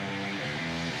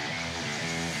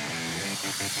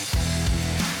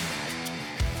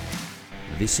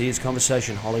This is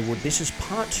Conversation Hollywood. This is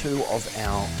part 2 of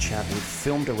our chat with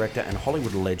film director and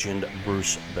Hollywood legend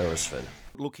Bruce Beresford.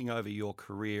 Looking over your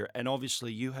career, and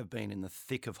obviously you have been in the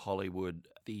thick of Hollywood,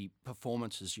 the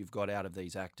performances you've got out of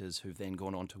these actors who've then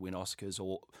gone on to win Oscars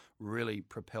or really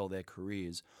propel their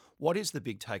careers. What is the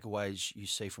big takeaways you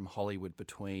see from Hollywood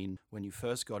between when you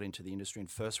first got into the industry and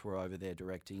first were over there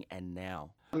directing and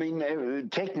now? I mean,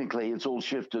 technically, it's all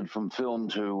shifted from film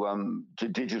to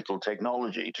digital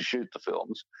technology to shoot the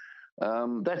films.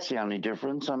 That's the only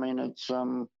difference. I mean, it's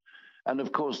and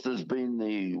of course, there's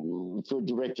been for a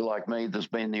director like me, there's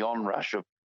been the onrush of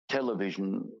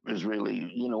television. Is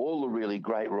really, all the really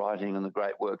great writing and the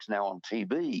great works now on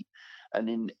TV and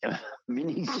in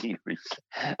miniseries.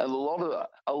 And a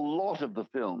lot of the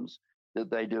films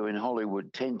that they do in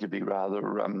Hollywood tend to be rather.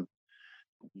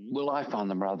 Well, I find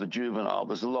them rather juvenile.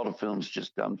 There's a lot of films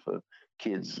just done for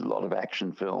kids, a lot of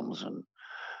action films. And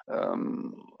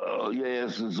I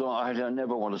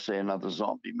never want to see another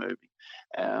zombie movie.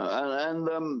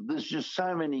 There's just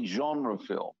so many genre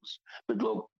films. But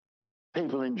look,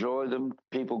 people enjoy them.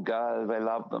 People go, they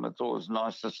love them. It's always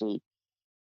nice to see,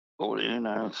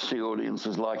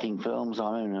 audiences liking films.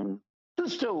 I mean,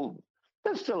 there's still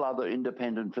other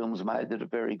independent films made that are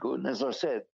very good. And as I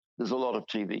said, there's a lot of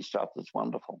TV stuff that's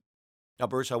wonderful. Now,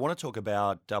 Bruce, I want to talk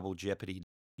about Double Jeopardy.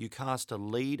 You cast a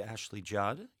lead Ashley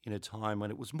Judd in a time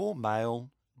when it was more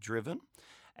male-driven,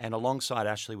 and alongside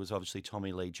Ashley was obviously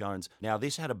Tommy Lee Jones. Now,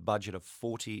 this had a budget of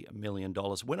 $40 million.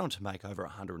 Went on to make over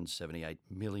 $178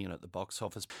 million at the box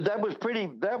office. That was pretty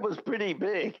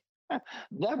big.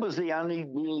 That was the only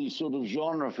really sort of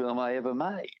genre film I ever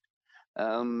made.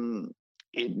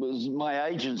 It was, my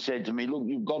agent said to me, look,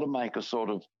 you've got to make a sort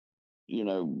of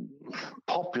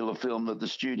popular film that the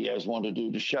studios want to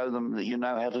do to show them that you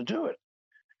know how to do it.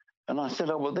 And I said,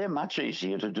 oh, well, they're much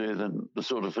easier to do than the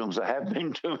sort of films I have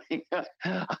been doing.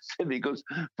 I said, because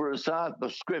for a start, the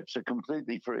scripts are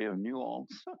completely free of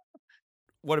nuance.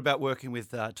 What about working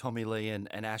with Tommy Lee and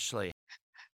Ashley?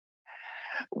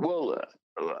 Well,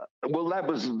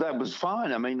 that was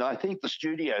fine. I mean, I think the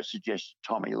studio suggested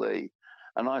Tommy Lee.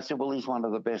 And I said, well, he's one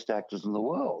of the best actors in the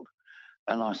world.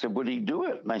 And I said, would he do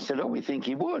it? And they said, oh, we think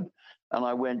he would. And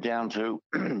I went down to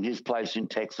his place in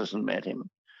Texas and met him.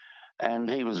 And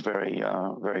he was very,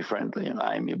 very friendly and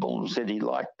amiable and said he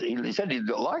liked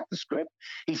the script.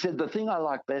 He said, the thing I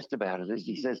like best about it is,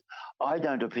 he says, I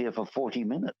don't appear for 40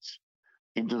 minutes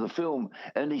into the film.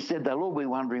 And he said, they'll all be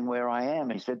wondering where I am.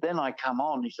 He said, then I come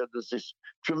on. He said, there's this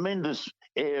tremendous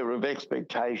air of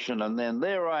expectation. And then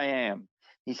there I am.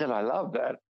 He said, I love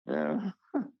that. Yeah.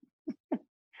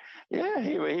 Yeah,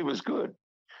 he was good.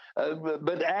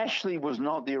 But Ashley was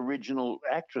not the original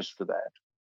actress for that.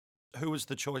 Who was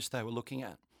the choice they were looking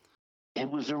at? It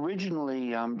was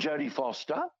originally Jodie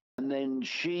Foster, and then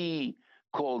she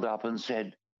called up and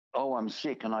said, oh, I'm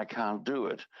sick and I can't do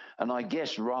it. And I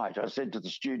guessed right. I said to the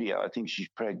studio, I think she's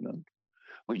pregnant,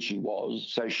 which she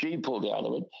was. So she pulled out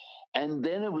of it. And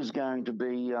then it was going to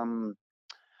be... oh,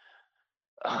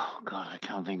 God, I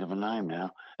can't think of a name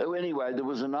now. Oh, anyway, there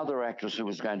was another actress who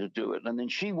was going to do it. And then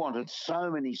she wanted so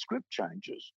many script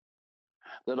changes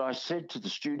that I said to the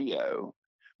studio,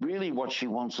 really what she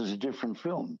wants is a different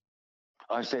film.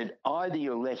 I said, either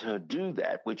you let her do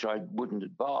that, which I wouldn't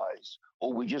advise,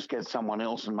 or we just get someone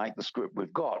else and make the script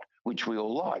we've got, which we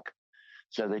all like.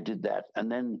 So they did that.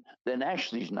 And then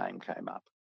Ashley's name came up.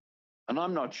 And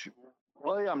I'm not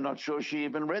sure she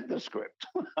even read the script.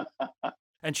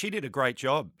 And she did a great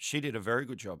job. She did a very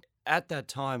good job. At that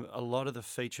time, a lot of the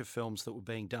feature films that were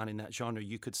being done in that genre,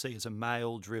 you could see as a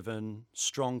male-driven,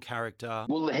 strong character.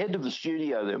 Well, the head of the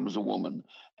studio then was a woman,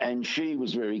 and she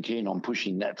was very keen on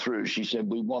pushing that through. She said,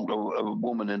 we want a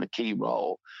woman in a key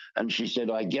role. And she said,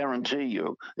 I guarantee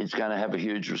you it's going to have a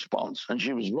huge response. And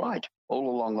she was right all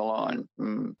along the line.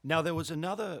 Mm. Now, there was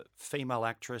another female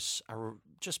actress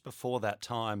just before that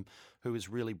time who was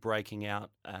really breaking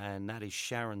out, and that is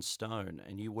Sharon Stone,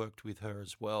 and you worked with her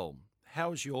as well.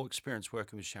 How was your experience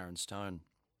working with Sharon Stone?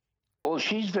 Well,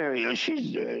 Sharon's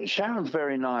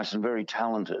very nice and very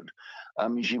talented.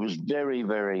 She was very,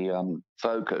 very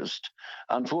focused.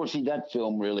 Unfortunately, that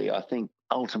film really, I think,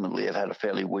 ultimately it had a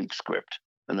fairly weak script,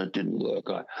 and it didn't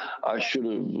work. I should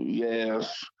have,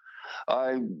 yes.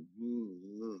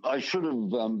 I should have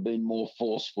been more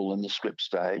forceful in the script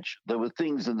stage. There were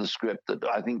things in the script that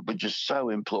I think were just so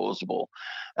implausible.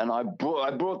 And I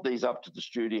brought these up to the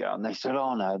studio, and they said,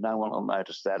 oh, no one will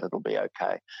notice that. It'll be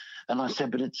okay. And I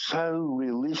said, but it's so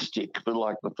realistic for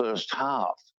like the first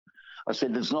half. I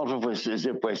said, it's not as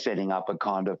if we're setting up a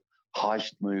kind of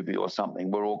heist movie or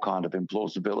something where all kind of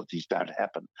implausibilities don't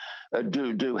happen,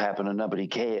 do happen and nobody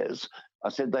cares. I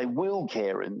said they will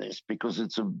care in this because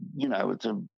it's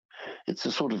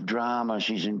a sort of drama.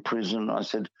 She's in prison. I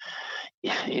said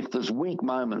if there's weak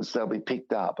moments, they'll be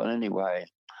picked up. And anyway,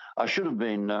 I should have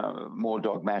been more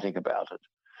dogmatic about it.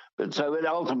 But so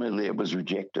ultimately it was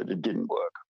rejected. It didn't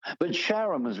work. But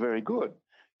SHARON was very good.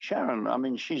 SHARON, I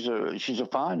mean, she's a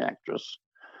fine actress.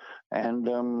 And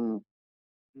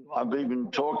I've even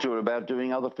talked to her about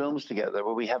doing other films together,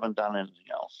 but we haven't done anything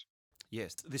else.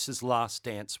 Yes, this is Last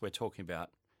Dance we're talking about.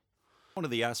 One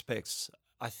of the aspects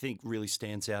I think really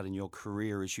stands out in your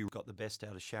career is you got the best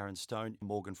out of Sharon Stone,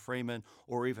 Morgan Freeman,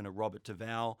 or even a Robert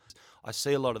Duvall. I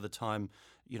see a lot of the time,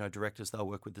 directors, they'll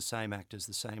work with the same actors,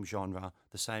 the same genre,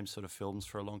 the same sort of films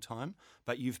for a long time,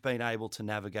 but you've been able to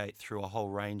navigate through a whole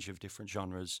range of different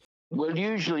genres. Well,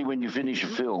 usually when you finish a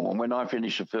film, and when I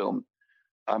finish a film,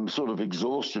 I'm sort of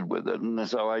exhausted with it, and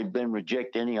so I then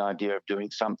reject any idea of doing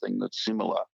something that's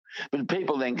similar. But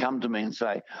people then come to me and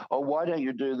say, oh, why don't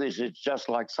you do this? It's just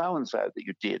like so-and-so that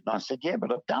you did. And I said, yeah,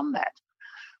 but I've done that.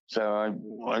 So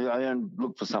I don't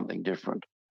look for something different.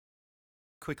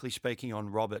 Quickly speaking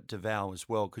on Robert Duvall as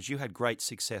well, because you had great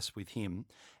success with him.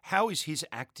 How is his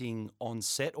acting on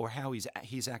set, or how is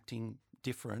his acting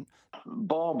different?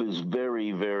 Bob is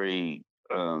very, very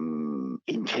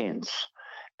intense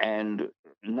and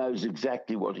knows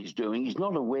exactly what he's doing. He's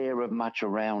not aware of much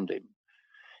around him.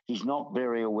 He's not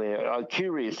very aware. I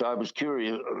was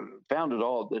curious, found it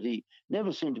odd that he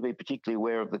never seemed to be particularly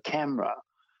aware of the camera.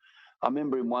 I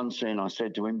remember in one scene I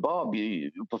said to him, Bob, your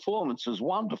performance is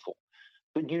wonderful,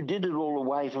 but you did it all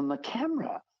away from the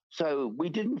camera, so we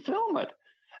didn't film it.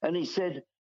 And he said,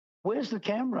 where's the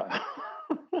camera?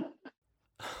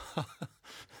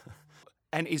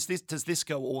 And does this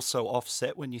go also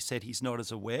offset when you said he's not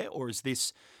as aware, or is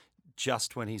this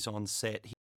just when he's on set?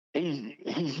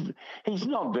 He's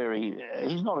not a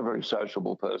very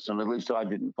sociable person. At least I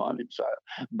didn't find him so.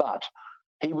 But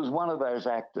he was one of those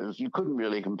actors you couldn't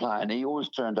really complain. He always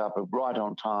turned up right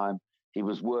on time. He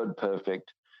was word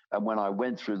perfect. And when I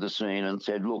went through the scene and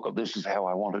said, "Look, this is how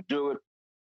I want to do it,"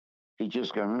 he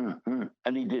just go,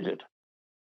 and he did it.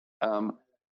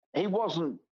 He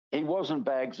wasn't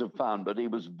bags of fun, but he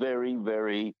was very,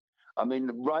 very. I mean,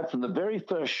 right from the very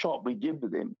first shot we did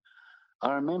with him,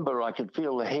 I remember I could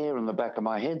feel the hair in the back of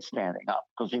my head standing up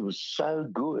because he was so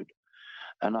good.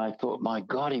 And I thought, my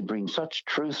God, he brings such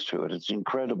truth to it. It's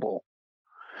incredible.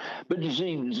 But you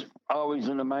see, he's always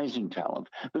an amazing talent.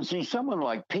 But see, someone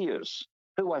like Pierce,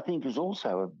 who I think is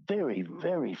also a very,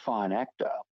 very fine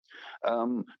actor,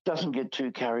 doesn't get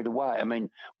too carried away. I mean,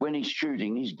 when he's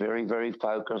shooting, he's very, very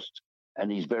focused. And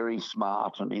he's very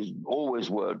smart, and he's always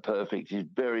word perfect. He's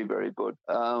very, very good.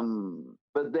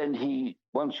 But then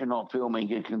once you're not filming,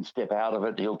 he can step out of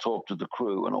it. He'll talk to the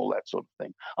crew and all that sort of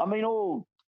thing. I mean, all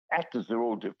actors are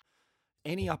all different.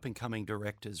 Any up-and-coming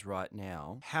directors right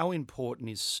now, how important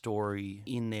is story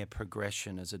in their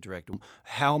progression as a director?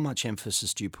 How much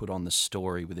emphasis do you put on the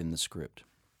story within the script?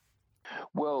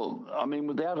 Well, I mean,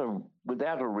 without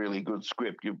a really good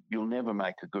script, you'll never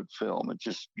make a good film. You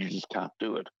just can't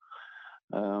do it.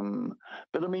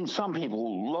 But I mean, some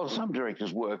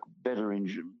directors work better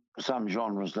in some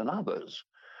genres than others.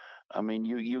 I mean,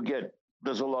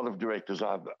 there's a lot of directors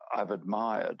I've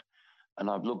admired, and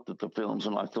I've looked at the films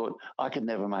and I thought I could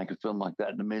never make a film like that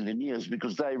in a million years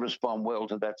because they respond well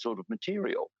to that sort of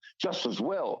material just as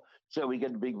well. So we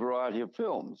get a big variety of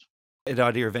films. An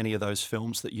idea of any of those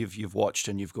films that you've watched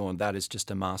and you've gone, that is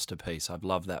just a masterpiece. I've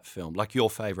loved that film. Like your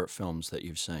favourite films that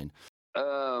you've seen.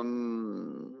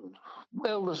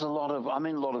 Well, there's a lot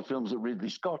of films that Ridley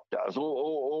Scott does,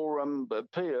 or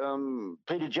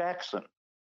Peter Jackson.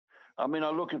 I mean,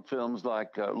 I look at films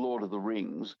like Lord of the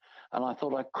Rings, and I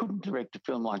thought I couldn't direct a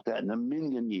film like that in a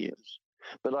million years.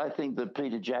 But I think that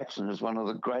Peter Jackson is one of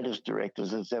the greatest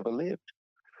directors that's ever lived.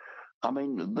 I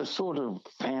mean, the sort of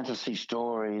fantasy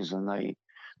stories and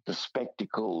the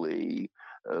spectacle, the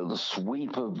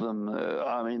sweep of them.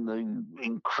 I mean, the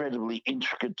incredibly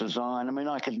intricate design. I mean,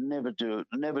 I could never do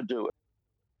it.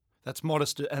 That's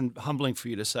modest and humbling for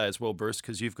you to say as well, Bruce,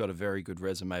 because you've got a very good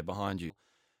resume behind you.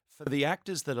 For the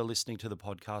actors that are listening to the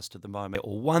podcast at the moment,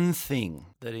 or one thing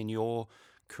that in your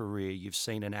career you've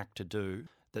seen an actor do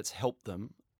that's helped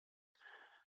them?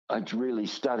 I'd really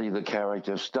study the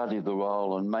character, study the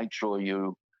role, and make sure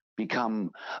you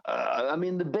become. I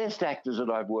mean, the best actors that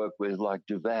I've worked with, like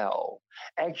Duvall,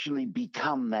 actually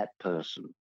become that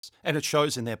person. And it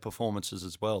shows in their performances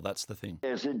as well. That's the thing.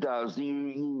 Yes, it does.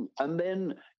 And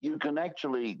then you can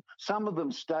actually, some of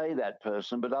them stay that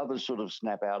person, but others sort of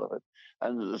snap out of it.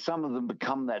 And some of them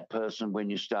become that person when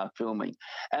you start filming.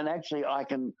 And actually, I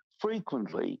can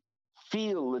frequently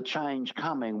feel the change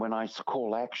coming when I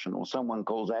call action or someone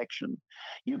calls action.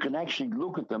 You can actually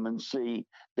look at them and see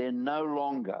they're no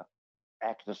longer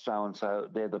actor so-and-so,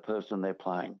 they're the person they're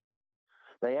playing.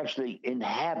 They actually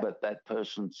inhabit that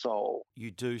person's soul. You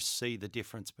do see the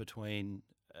difference between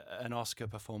an Oscar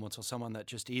performance or someone that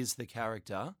just is the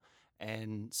character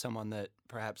and someone that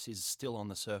perhaps is still on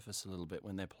the surface a little bit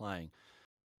when they're playing.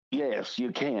 Yes,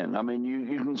 you can. I mean,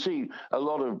 you can see a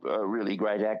lot of really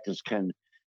great actors can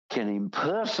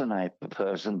impersonate the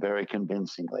person very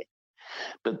convincingly.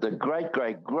 But the great,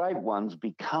 great, great ones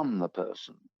become the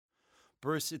person.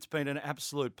 Bruce, it's been an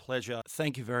absolute pleasure.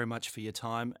 Thank you very much for your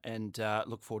time and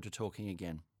look forward to talking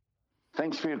again.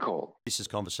 Thanks for your call. This is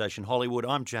Conversation Hollywood.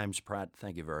 I'm James Pratt.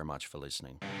 Thank you very much for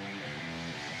listening.